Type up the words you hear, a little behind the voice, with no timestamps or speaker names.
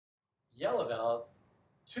Yellow belt,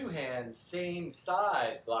 two hands, same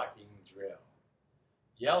side blocking drill.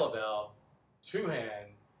 Yellow belt, two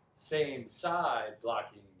hand, same side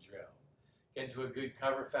blocking drill. Get into a good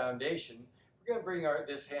cover foundation. We're going to bring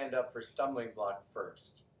this hand up for stumbling block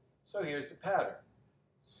first. So here's the pattern.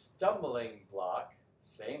 Stumbling block,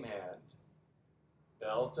 same hand.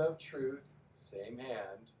 Belt of truth, same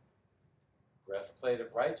hand. Breastplate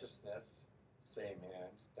of righteousness, same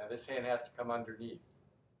hand. Now this hand has to come underneath.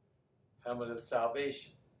 Helmet of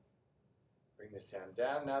salvation. Bring this hand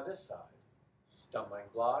down, now this side. Stumbling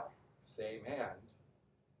block, same hand.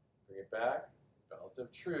 Bring it back. Belt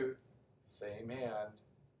of truth, same hand.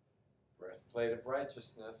 Breastplate of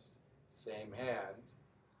righteousness, same hand.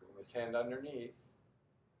 Bring this hand underneath.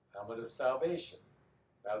 Helmet of salvation.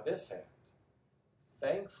 Now this hand.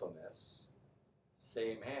 Thankfulness,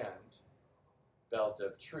 same hand. Belt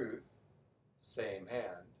of truth, same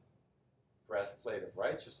hand. Breastplate of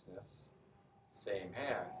righteousness, same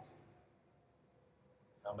hand.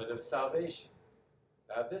 Helmet of salvation.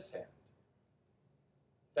 Now this hand.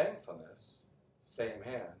 Thankfulness, same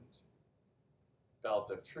hand.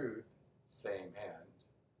 Belt of truth, same hand.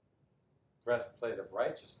 Breastplate of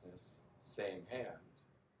righteousness, same hand.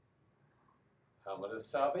 Helmet of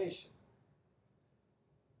salvation.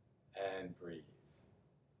 And breathe.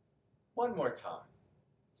 One more time,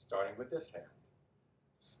 starting with this hand.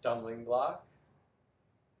 Stumbling block,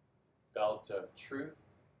 belt of truth,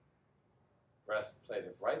 breastplate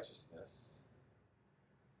of righteousness,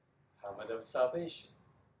 helmet of salvation.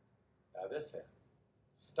 Now this hand.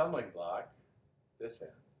 Stumbling block, this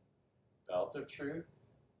hand. Belt of truth,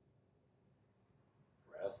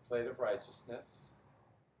 breastplate of righteousness,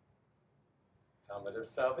 helmet of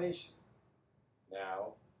salvation.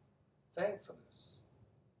 Now, thankfulness,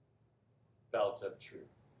 belt of truth,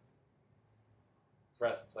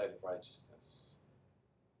 breastplate of righteousness,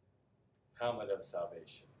 helmet of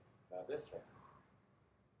salvation. Now this hand.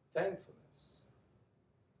 Thankfulness,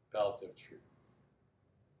 belt of truth,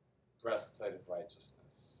 breastplate of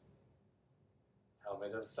righteousness,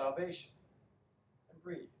 helmet of salvation. And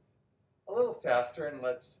breathe. A little faster, and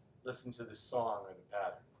let's listen to the song or the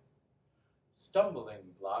pattern.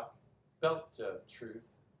 Stumbling block, belt of truth,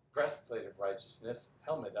 breastplate of righteousness,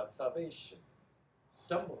 helmet of salvation.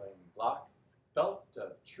 Stumbling block, belt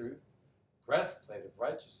of truth, breastplate of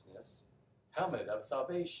righteousness, helmet of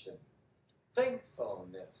salvation.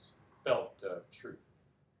 Thankfulness, belt of truth,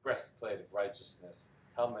 breastplate of righteousness,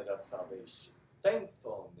 helmet of salvation.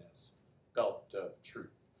 Thankfulness, belt of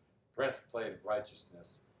truth, breastplate of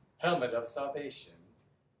righteousness, helmet of salvation,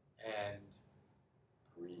 and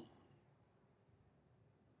breathe.